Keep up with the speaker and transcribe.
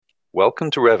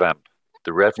Welcome to RevAmp,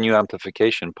 the revenue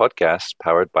amplification podcast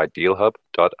powered by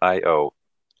DealHub.io.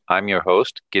 I'm your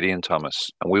host, Gideon Thomas,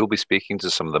 and we will be speaking to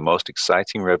some of the most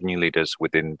exciting revenue leaders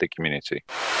within the community.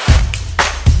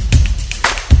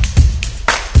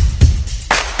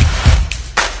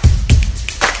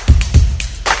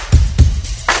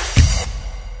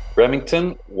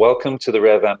 Remington, welcome to the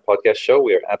RevAmp podcast show.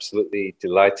 We are absolutely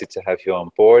delighted to have you on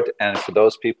board. And for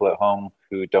those people at home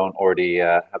who don't already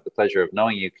have the pleasure of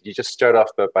knowing you, could you just start off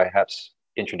by perhaps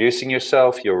introducing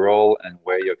yourself, your role, and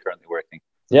where you're currently working?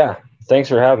 Yeah, thanks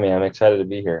for having me. I'm excited to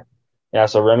be here. Yeah,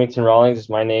 so Remington Rawlings is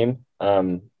my name.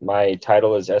 My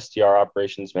title is SDR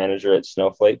Operations Manager at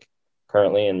Snowflake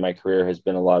currently, and my career has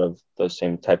been a lot of those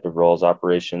same type of roles,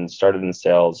 operations, started in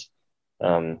sales,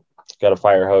 got a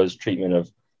fire hose treatment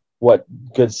of what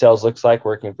good sales looks like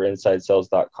working for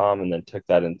InsideSales.com, and then took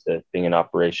that into being in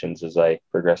operations as I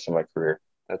progressed in my career.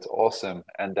 That's awesome.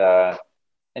 And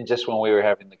just when we were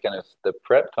having the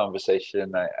prep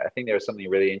conversation, I think there was something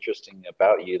really interesting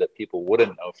about you that people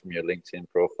wouldn't know from your LinkedIn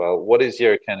profile. What is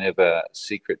your kind of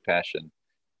secret passion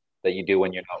that you do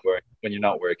when you're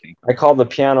not working? I call the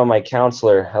piano my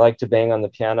counselor. I like to bang on the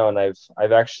piano, and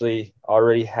I've actually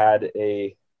already had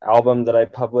a album that I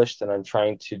published, and I'm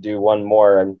trying to do one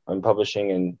more. I'm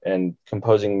publishing and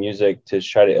composing music to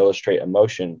try to illustrate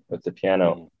emotion with the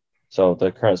piano. Mm. So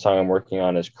the current song I'm working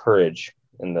on is Courage,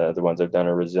 and the ones I've done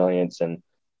are Resilience and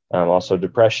also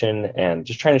Depression, and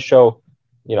just trying to show,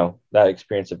 that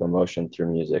experience of emotion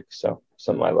through music. So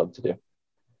something I love to do.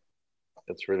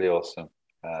 That's really awesome.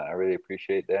 I really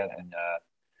appreciate that. And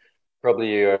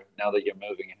probably now that you're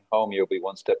moving home, you'll be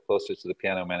one step closer to the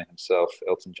piano man himself.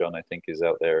 Elton John, I think, is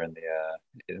out there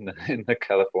in the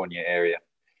California area.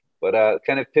 But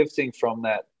kind of pivoting from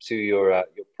that to your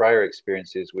prior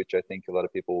experiences, which I think a lot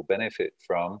of people will benefit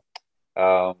from.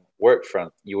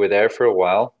 Workfront, you were there for a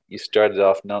while. You started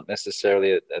off not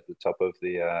necessarily at the top of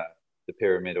the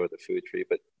pyramid or the food tree,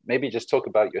 but maybe just talk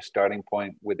about your starting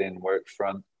point within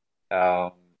Workfront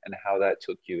and how that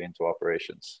took you into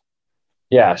operations.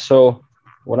 Yeah, so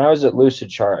when I was at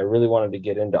Lucidchart, I really wanted to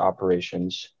get into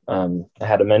operations. I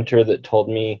had a mentor that told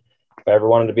me if I ever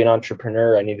wanted to be an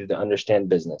entrepreneur, I needed to understand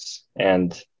business.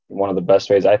 And one of the best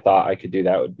ways I thought I could do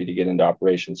that would be to get into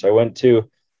operations. So I went to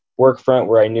Workfront,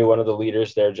 where I knew one of the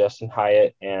leaders there, Justin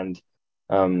Hyatt, and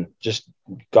just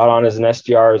got on as an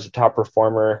SDR, as a top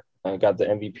performer. I got the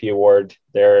MVP award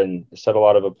there and set a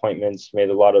lot of appointments, made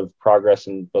a lot of progress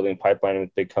in building pipeline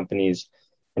with big companies,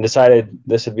 and decided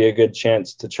this would be a good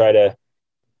chance to try to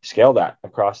scale that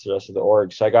across the rest of the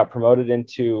org. So I got promoted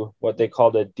into what they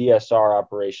called a DSR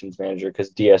operations manager,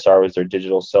 because DSR was their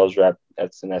digital sales rep.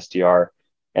 That's an SDR.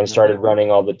 And started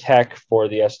running all the tech for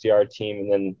the SDR team.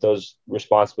 And then those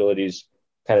responsibilities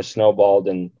kind of snowballed,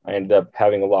 and I ended up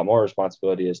having a lot more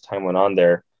responsibility as time went on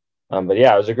there. But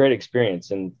yeah, it was a great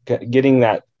experience. And getting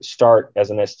that start as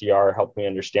an SDR helped me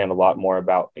understand a lot more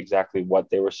about exactly what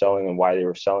they were selling and why they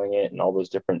were selling it, and all those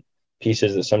different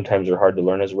pieces that sometimes are hard to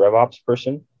learn as a RevOps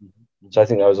person. So I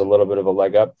think that was a little bit of a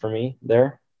leg up for me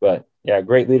there. But yeah,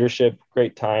 great leadership,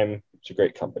 great time. It's a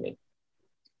great company.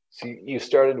 So you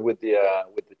started with the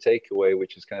takeaway,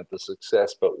 which is kind of the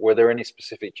success, but were there any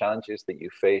specific challenges that you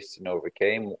faced and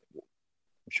overcame? I'm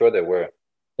sure there were.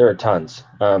 There are tons.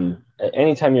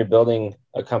 Anytime you're building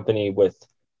a company with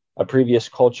a previous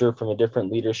culture from a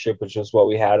different leadership, which is what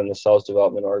we had in the sales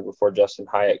development org before Justin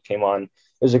Hyatt came on, it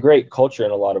was a great culture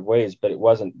in a lot of ways, but it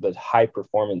wasn't the high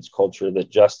performance culture that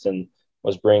Justin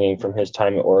was bringing from his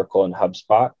time at Oracle and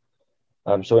HubSpot.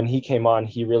 So when he came on,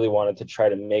 he really wanted to try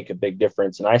to make a big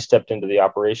difference. And I stepped into the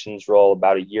operations role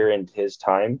about a year into his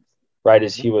time, right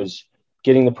as he was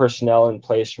getting the personnel in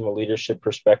place from a leadership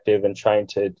perspective and trying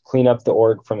to clean up the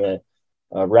org from a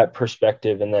rep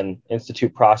perspective, and then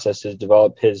institute processes,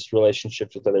 develop his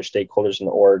relationships with other stakeholders in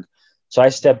the org. So I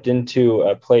stepped into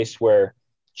a place where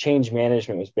change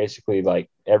management was basically like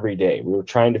every day. We were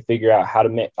trying to figure out how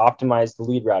to optimize the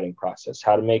lead routing process,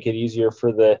 how to make it easier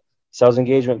for the sales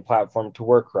engagement platform to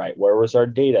work right. Where was our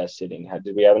data sitting?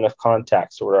 Did we have enough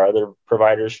contacts? Or were other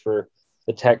providers for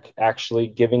the tech actually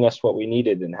giving us what we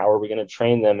needed? And how are we going to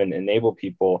train them and enable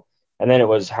people? And then it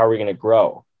was, how are we going to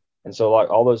grow? And so like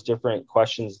all those different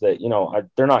questions that,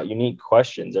 they're not unique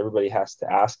questions. Everybody has to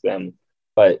ask them.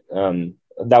 But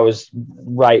that was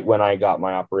right when I got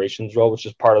my operations role, which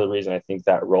is part of the reason I think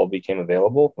that role became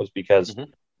available, was because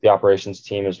the operations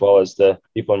team, as well as the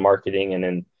people in marketing and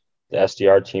in the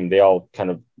SDR team, they all kind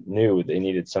of knew they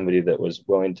needed somebody that was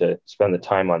willing to spend the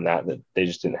time on that they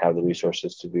just didn't have the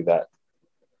resources to do that.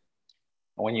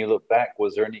 When you look back,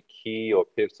 was there any key or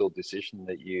pivotal decision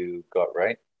that you got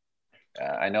right?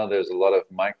 I know there's a lot of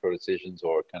micro decisions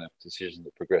or kind of decisions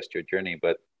that progressed your journey,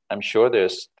 but I'm sure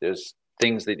there's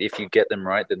things that if you get them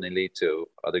right, then they lead to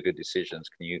other good decisions.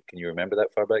 Can you remember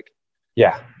that far back?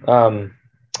 Yeah.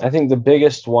 I think the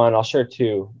biggest one, I'll share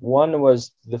two. One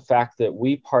was the fact that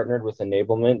we partnered with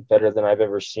enablement better than I've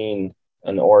ever seen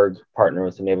an org partner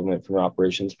with enablement from an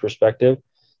operations perspective.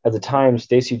 At the time,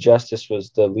 Stacy Justice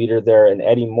was the leader there, and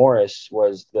Eddie Morris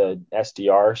was the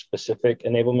SDR specific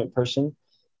enablement person.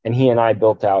 And he and I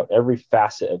built out every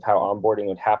facet of how onboarding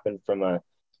would happen from a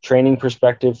training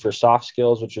perspective for soft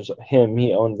skills, which was him.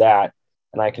 He owned that,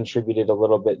 and I contributed a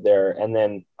little bit there. And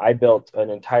then I built an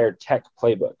entire tech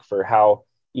playbook for how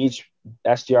each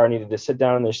SDR needed to sit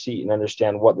down in their seat and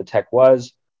understand what the tech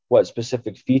was, what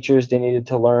specific features they needed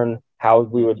to learn, how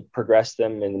we would progress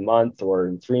them in a month or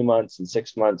in 3 months and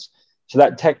 6 months. So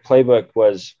that tech playbook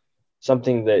was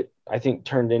something that I think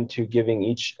turned into giving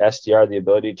each SDR the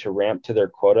ability to ramp to their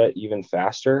quota even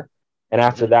faster. And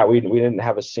after that, we didn't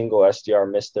have a single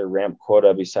SDR miss their ramp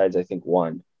quota besides, I think,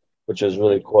 one, which was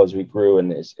really cool as we grew.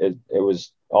 And it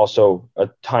was also a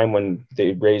time when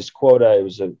they raised quota. It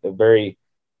was a very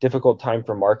difficult time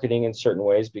for marketing in certain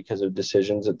ways because of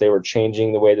decisions that they were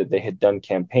changing the way that they had done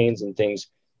campaigns and things.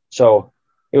 So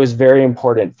it was very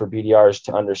important for BDRs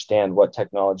to understand what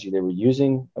technology they were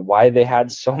using and why they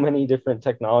had so many different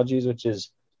technologies, which is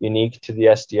unique to the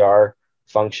SDR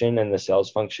function and the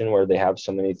sales function where they have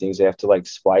so many things they have to like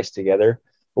splice together.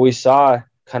 But we saw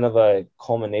kind of a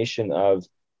culmination of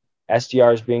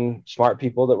SDRs being smart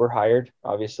people that were hired,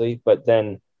 obviously, but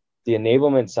then the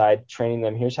enablement side, training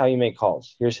them, here's how you make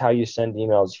calls, here's how you send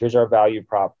emails, here's our value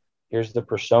prop, here's the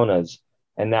personas.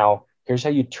 And now here's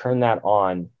how you turn that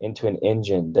on into an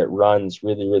engine that runs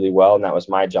really, really well. And that was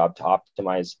my job to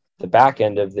optimize the back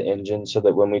end of the engine so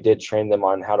that when we did train them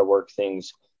on how to work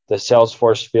things, the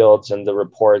Salesforce fields and the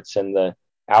reports and the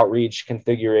outreach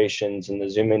configurations and the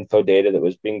Zoom info data that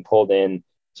was being pulled in,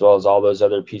 as well as all those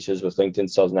other pieces with LinkedIn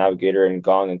Sales Navigator and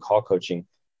Gong and call coaching,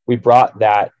 we brought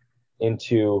that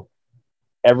into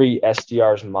every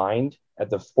SDR's mind at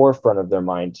the forefront of their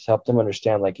mind to help them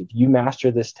understand, like, if you master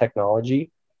this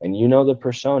technology and you know the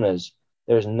personas,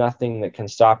 there's nothing that can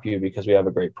stop you because we have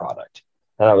a great product.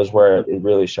 And that was where it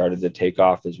really started to take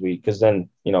off because then,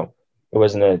 it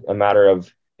wasn't a matter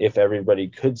of if everybody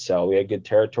could sell. We had good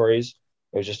territories.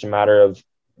 It was just a matter of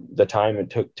the time it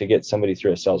took to get somebody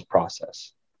through a sales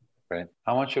process. Right.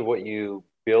 How much of what you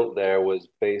built there was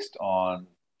based on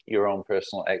your own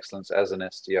personal excellence as an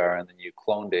SDR and then you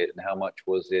cloned it? And how much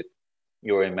was it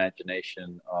your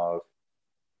imagination of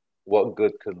what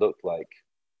good could look like?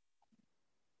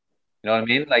 You know what I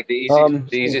mean? Like the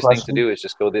easiest thing to do is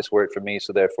just go, this worked for me,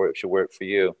 so therefore it should work for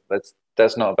you.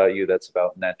 That's not about you. That's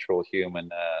about natural human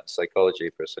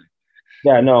psychology per se.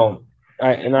 Yeah, no.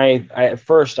 I at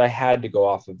first I had to go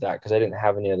off of that because I didn't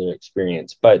have any other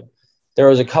experience. But there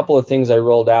was a couple of things I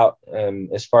rolled out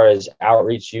as far as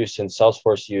outreach use and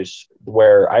Salesforce use,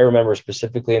 where I remember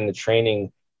specifically in the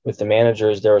training with the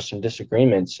managers, there were some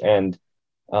disagreements. And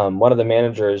one of the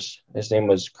managers, his name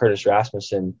was Curtis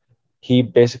Rasmussen, he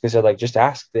basically said, like, just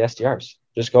ask the SDRs,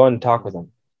 just go and talk with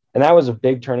them. And that was a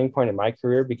big turning point in my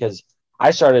career because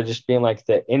I started just being like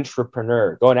the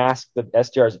entrepreneur, go and ask the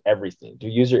SDRs everything, do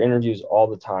user interviews all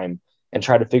the time and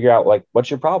try to figure out, like, what's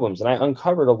your problems? And I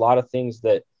uncovered a lot of things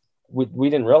that we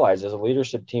didn't realize as a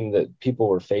leadership team that people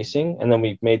were facing. And then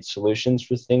we made solutions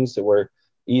for things that were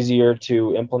easier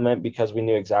to implement because we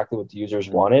knew exactly what the users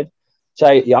wanted. So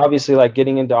obviously, like,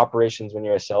 getting into operations when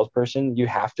you're a salesperson, you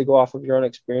have to go off of your own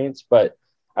experience. But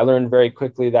I learned very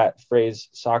quickly that phrase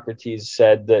Socrates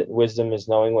said, that wisdom is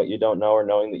knowing what you don't know or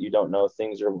knowing that you don't know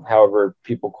things, or however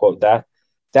people quote that.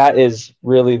 That is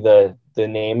really the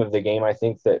name of the game. I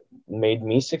think that made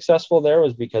me successful there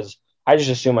was because I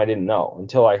just assumed I didn't know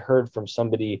until I heard from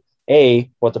somebody, A,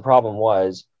 what the problem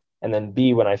was, and then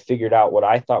B, when I figured out what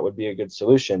I thought would be a good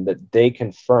solution, that they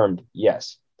confirmed,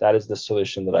 yes, that is the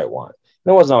solution that I want.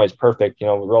 And it wasn't always perfect.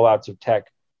 Rollouts of tech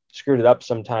screwed it up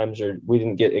sometimes, or we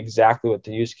didn't get exactly what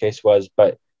the use case was,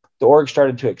 but the org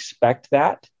started to expect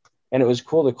that. And it was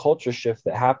cool, the culture shift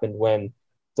that happened when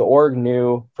the org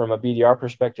knew from a BDR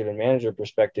perspective and manager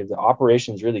perspective, the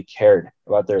operations really cared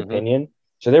about their opinion.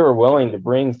 So they were willing to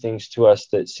bring things to us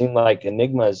that seemed like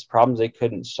enigmas, problems they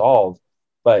couldn't solve,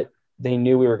 but they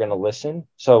knew we were going to listen.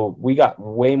 So we got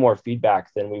way more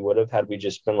feedback than we would have had we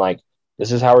just been like,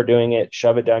 this is how we're doing it,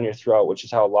 shove it down your throat, which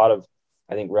is how a lot of,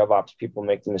 I think, RevOps people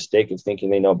make the mistake of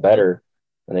thinking they know better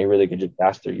and they really could just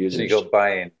ask their users. So you go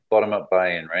buy-in, bottom-up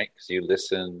buy-in, right? Because you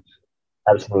listen.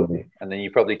 Absolutely. And then you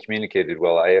probably communicated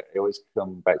well. I always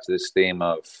come back to this theme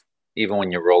of even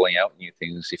when you're rolling out new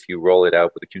things, if you roll it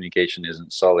out but the communication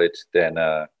isn't solid, then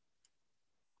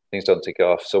things don't take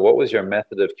off. So what was your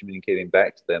method of communicating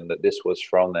back to them that this was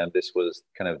from them, this was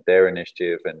kind of their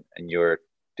initiative, and you're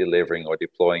delivering or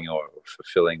deploying or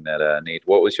fulfilling that need?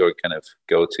 What was your kind of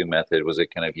go-to method? Was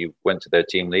it kind of you went to their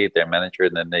team lead, their manager,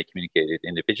 and then they communicated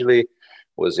individually?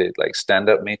 Was it like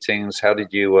stand-up meetings? How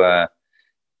did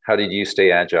you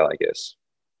stay agile, I guess?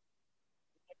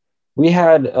 We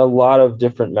had a lot of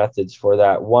different methods for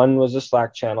that. One was a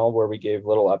Slack channel where we gave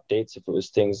little updates if it was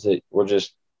things that were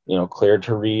just, clear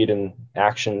to read and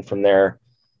action from there.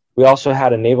 We also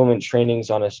had enablement trainings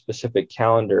on a specific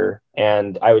calendar,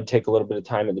 and I would take a little bit of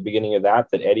time at the beginning of that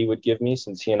Eddie would give me,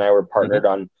 since he and I were partnered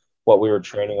on what we were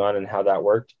training on and how that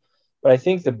worked. But I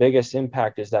think the biggest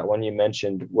impact is that one you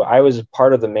mentioned. I was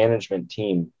part of the management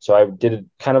team. So I did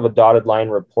kind of a dotted line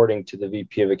reporting to the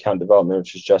VP of account development,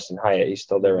 which is Justin Hyatt. He's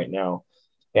still there right now.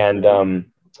 And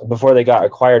before they got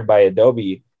acquired by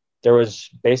Adobe, there was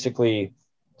basically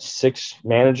 6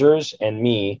 managers and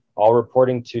me all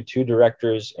reporting to 2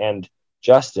 directors and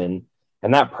Justin.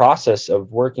 And that process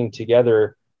of working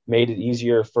together made it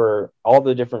easier for all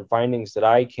the different findings that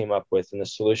I came up with and the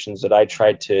solutions that I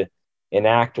tried to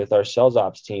enact with our sales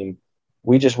ops team.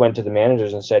 We just went to the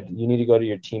managers and said, you need to go to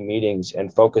your team meetings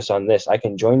and focus on this. I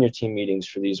can join your team meetings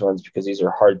for these ones because these are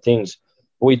hard things.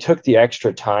 But we took the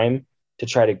extra time to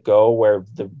try to go where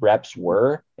the reps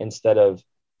were, instead of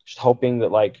just hoping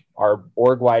that like our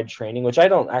org-wide training, which I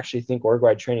don't actually think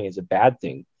org-wide training is a bad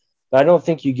thing, but I don't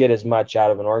think you get as much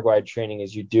out of an org-wide training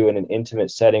as you do in an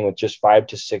intimate setting with just 5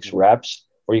 to 6 reps,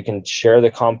 where you can share the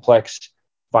complex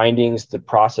findings, the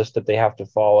process that they have to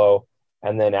follow,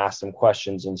 and then ask them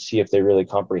questions and see if they really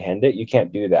comprehend it. You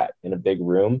can't do that in a big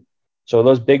room. So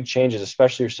those big changes,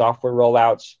 especially your software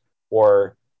rollouts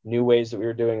or new ways that we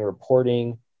were doing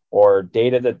reporting or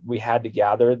data that we had to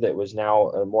gather that was now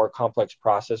a more complex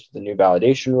process with the new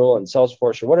validation rule and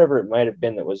Salesforce or whatever it might have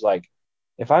been, that was like,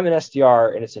 if I'm an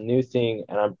SDR and it's a new thing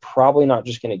and I'm probably not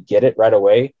just going to get it right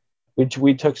away,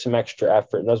 we took some extra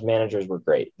effort, and those managers were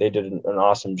great. They did an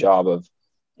awesome job of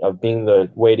being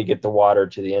the way to get the water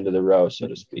to the end of the row, so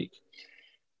to speak.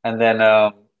 And then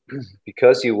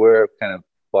because you were kind of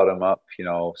bottom up,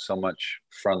 so much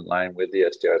front line with the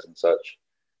SDRs and such,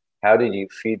 how did you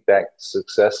feedback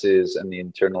successes and the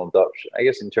internal adoption? I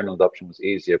guess internal adoption was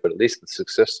easier, but at least the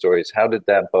success stories, how did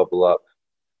that bubble up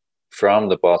from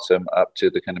the bottom up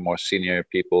to the kind of more senior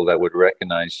people that would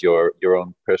recognize your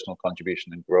own personal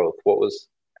contribution and growth?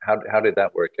 How did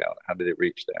that work out? How did it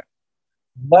reach there?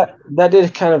 That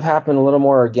did kind of happen a little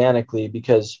more organically,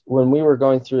 because when we were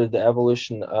going through the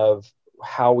evolution of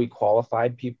how we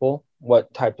qualified people,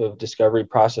 what type of discovery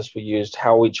process we used,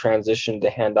 how we transitioned the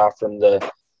handoff from the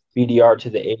BDR to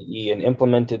the AE, and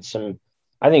implemented some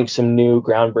new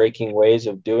groundbreaking ways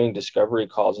of doing discovery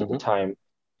calls at the time.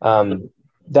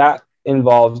 That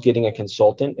involved getting a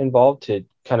consultant involved to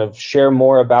kind of share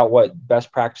more about what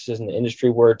best practices in the industry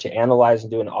were, to analyze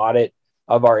and do an audit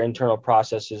of our internal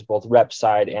processes, both rep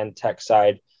side and tech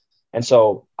side. And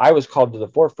so I was called to the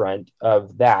forefront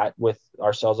of that with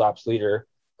our sales ops leader,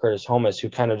 Curtis Holmes, who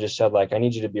kind of just said, like, I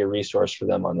need you to be a resource for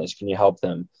them on this. Can you help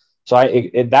them? So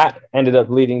that ended up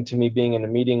leading to me being in a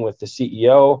meeting with the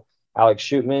CEO, Alex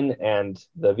Shootman, and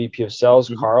the VP of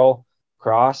sales, Carl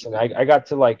Cross. And I got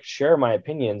to like share my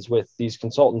opinions with these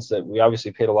consultants that we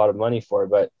obviously paid a lot of money for,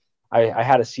 but I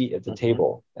had a seat at the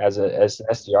table as an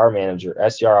SDR manager,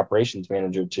 SDR operations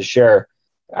manager, to share.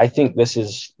 I think this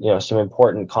is, some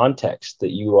important context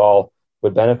that you all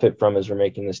would benefit from as we're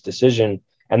making this decision.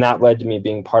 And that led to me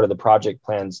being part of the project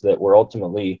plans that were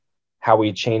ultimately how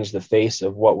we changed the face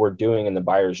of what we're doing in the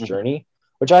buyer's journey,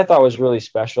 which I thought was really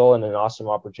special and an awesome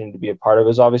opportunity to be a part of. It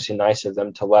was obviously nice of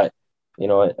them to let,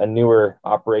 a newer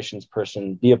operations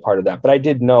person be a part of that. But I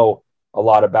did know a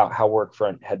lot about how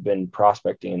Workfront had been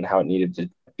prospecting and how it needed to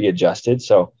be adjusted.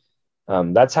 So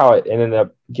that's how it ended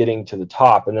up getting to the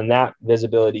top. And then that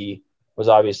visibility was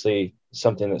obviously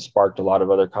something that sparked a lot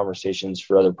of other conversations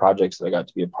for other projects that I got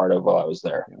to be a part of while I was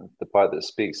there. The part that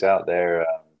speaks out there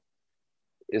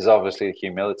is obviously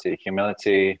humility.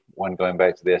 Humility when going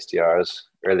back to the SDRs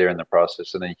earlier in the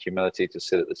process, and then humility to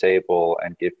sit at the table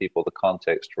and give people the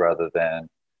context rather than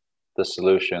the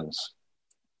solutions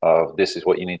of this is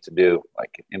what you need to do.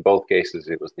 Like in both cases,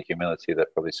 it was the humility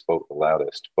that probably spoke the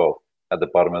loudest, both at the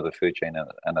bottom of the food chain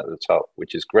and at the top,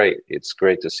 which is great. It's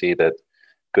great to see that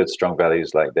good, strong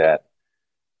values like that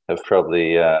have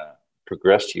probably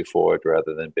progressed you forward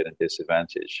rather than been a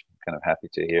disadvantage. I'm kind of happy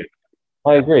to hear.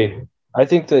 I agree. I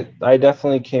think that I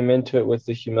definitely came into it with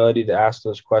the humility to ask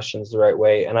those questions the right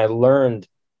way. And I learned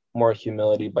more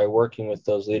humility by working with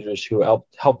those leaders who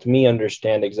helped me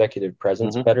understand executive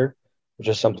presence better, which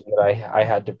is something that I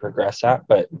had to progress at.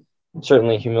 But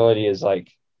certainly humility is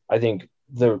like, I think,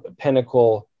 the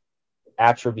pinnacle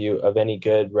attribute of any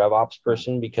good RevOps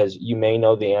person, because you may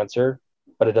know the answer,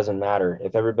 but it doesn't matter.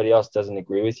 If everybody else doesn't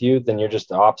agree with you, then you're just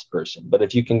the ops person. But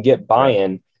if you can get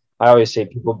buy-in, I always say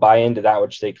people buy into that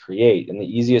which they create. And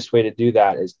the easiest way to do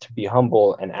that is to be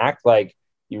humble and act like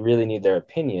you really need their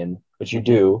opinion, which you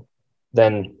do.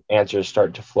 Then answers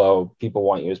start to flow. People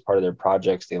want you as part of their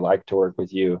projects. They like to work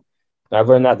with you. And I've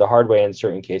learned that the hard way in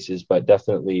certain cases, but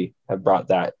definitely have brought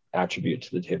that attribute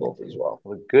to the table as well.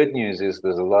 Well, the good news is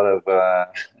there's a lot of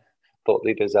thought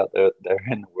leaders out there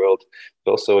in the world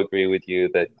who also agree with you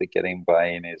that the getting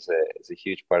buy-in is a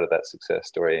huge part of that success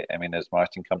story. I mean, there's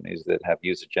marketing companies that have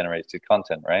user-generated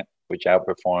content, right, which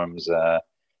outperforms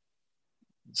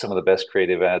some of the best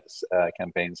creative ads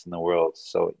campaigns in the world.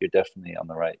 So you're definitely on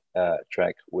the right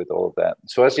track with all of that.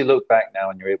 So as you look back now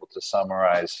and you're able to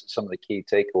summarize some of the key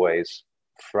takeaways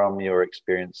from your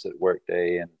experience at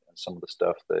Workday and some of the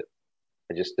stuff that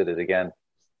I just did it again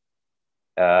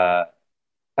at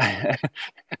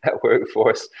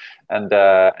Workforce and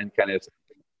kind of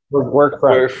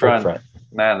Workfront.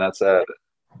 Man, that's a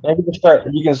maybe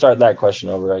you can start that question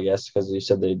over, I guess, because you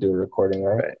said they do a recording,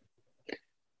 right?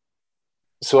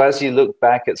 So as you look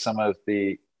back at some of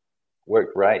the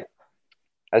Workright,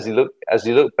 as you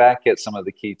look back at some of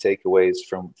the key takeaways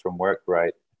from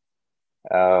Workright,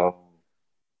 am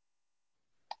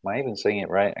I even saying it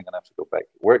right? I'm gonna have to go back.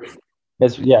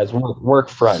 It's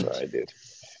Workfront. Sorry, I did.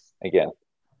 Again.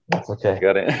 That's okay.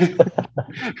 Got it.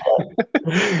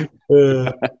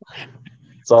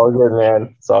 It's all good,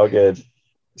 man. It's all good.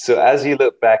 So as you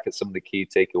look back at some of the key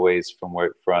takeaways from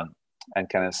Workfront and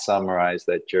kind of summarize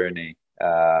that journey,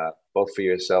 both for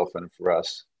yourself and for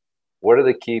us, what are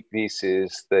the key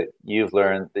pieces that you've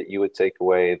learned that you would take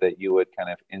away, that you would kind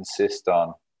of insist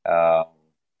on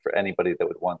for anybody that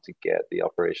would want to get the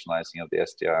operationalizing of the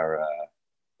SDR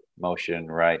motion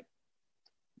right?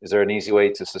 Is there an easy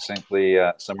way to succinctly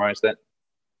summarize that?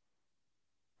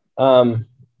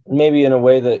 Maybe in a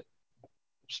way that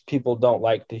people don't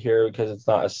like to hear because it's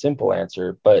not a simple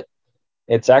answer, but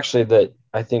it's actually that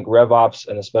I think RevOps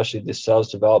and especially the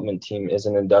sales development team is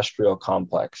an industrial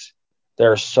complex.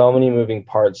 There are so many moving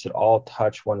parts that all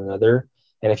touch one another.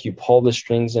 And if you pull the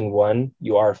strings in one,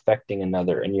 you are affecting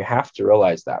another. And you have to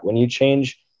realize that when you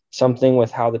change something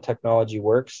with how the technology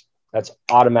works, that's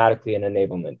automatically an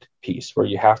enablement piece where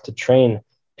you have to train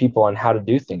people on how to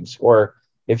do things. Or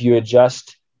if you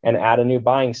adjust and add a new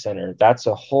buying center, that's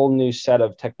a whole new set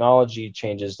of technology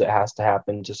changes that has to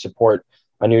happen to support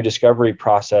a new discovery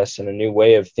process and a new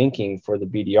way of thinking for the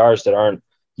BDRs that aren't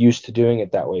used to doing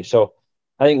it that way. So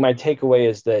I think my takeaway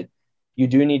is that you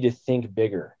do need to think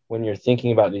bigger when you're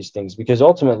thinking about these things, because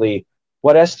ultimately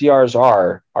what SDRs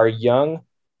are young,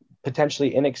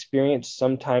 potentially inexperienced,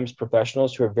 sometimes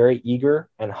professionals who are very eager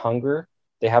and hunger.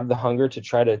 They have the hunger to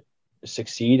try to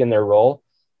succeed in their role.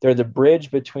 They're the bridge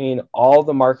between all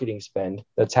the marketing spend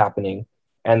that's happening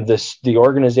and the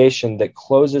organization that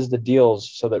closes the deals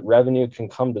so that revenue can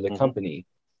come to the company.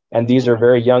 And these are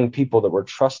very young people that we're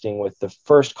trusting with the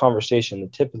first conversation, the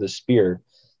tip of the spear.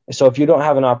 And so if you don't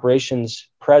have an operations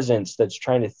presence that's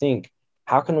trying to think,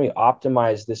 how can we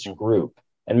optimize this group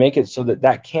and make it so that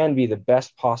that can be the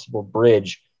best possible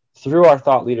bridge through our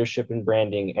thought leadership and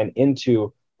branding and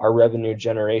into our revenue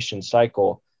generation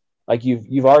cycle, like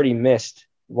you've already missed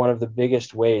one of the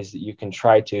biggest ways that you can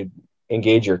try to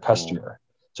engage your customer.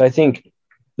 So I think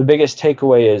the biggest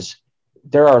takeaway is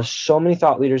there are so many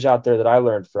thought leaders out there that I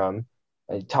learned from.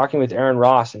 Talking with Aaron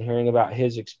Ross and hearing about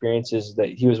his experiences that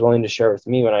he was willing to share with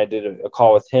me when I did a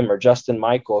call with him, or Justin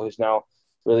Michael, who's now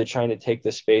really trying to take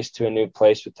the space to a new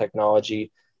place with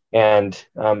technology, and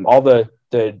all the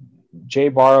Jay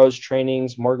Barrows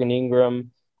trainings, Morgan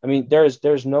Ingram. I mean,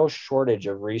 there's no shortage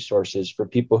of resources for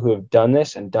people who have done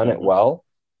this and done it well.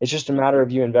 It's just a matter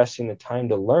of you investing the time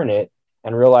to learn it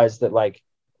and realize that, like,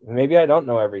 maybe I don't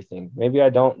know everything. Maybe I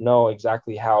don't know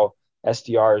exactly how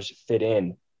SDRs fit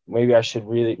in. Maybe I should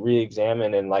really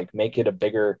re-examine and like make it a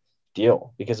bigger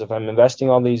deal, because if I'm investing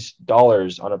all these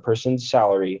dollars on a person's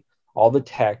salary, all the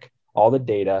tech, all the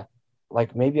data,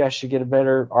 like maybe I should get a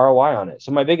better ROI on it.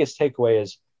 So my biggest takeaway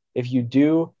is if you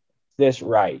do this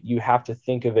right, you have to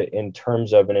think of it in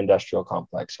terms of an industrial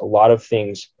complex, a lot of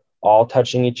things all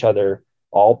touching each other,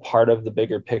 all part of the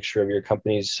bigger picture of your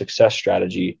company's success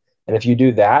strategy. And if you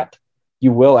do that,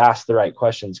 you will ask the right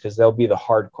questions, because they'll be the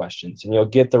hard questions, and you'll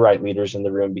get the right leaders in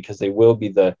the room because they will be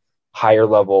the higher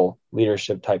level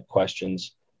leadership type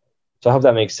questions. So I hope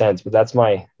that makes sense, but that's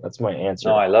my answer.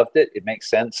 No, I loved it. It makes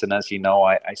sense. And as you know,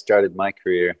 I started my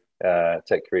career,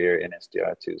 tech career in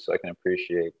SDR too. So I can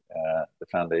appreciate the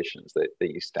foundations that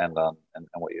you stand on and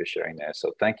what you're sharing there.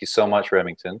 So thank you so much,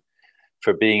 Remington,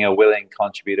 for being a willing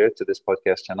contributor to this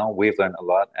podcast channel. We've learned a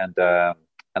lot.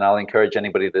 And I'll encourage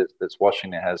anybody that's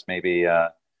watching that has maybe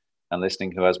and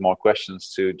listening who has more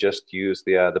questions to just use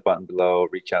the button below,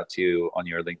 reach out to you on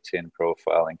your LinkedIn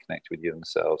profile and connect with you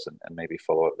themselves and maybe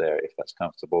follow up there if that's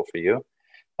comfortable for you.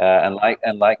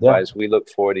 And likewise, Yeah. we look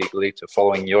forward eagerly to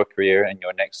following your career and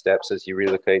your next steps as you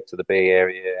relocate to the Bay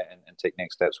Area and take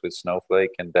next steps with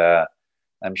Snowflake. And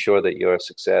I'm sure that your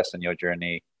success and your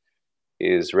journey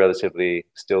is relatively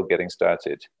still getting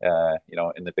started,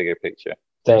 in the bigger picture.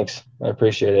 Thanks. I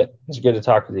appreciate it. It's good to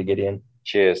talk with you, Gideon.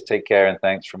 Cheers. Take care and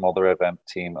thanks from all the Revamp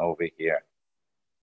team over here.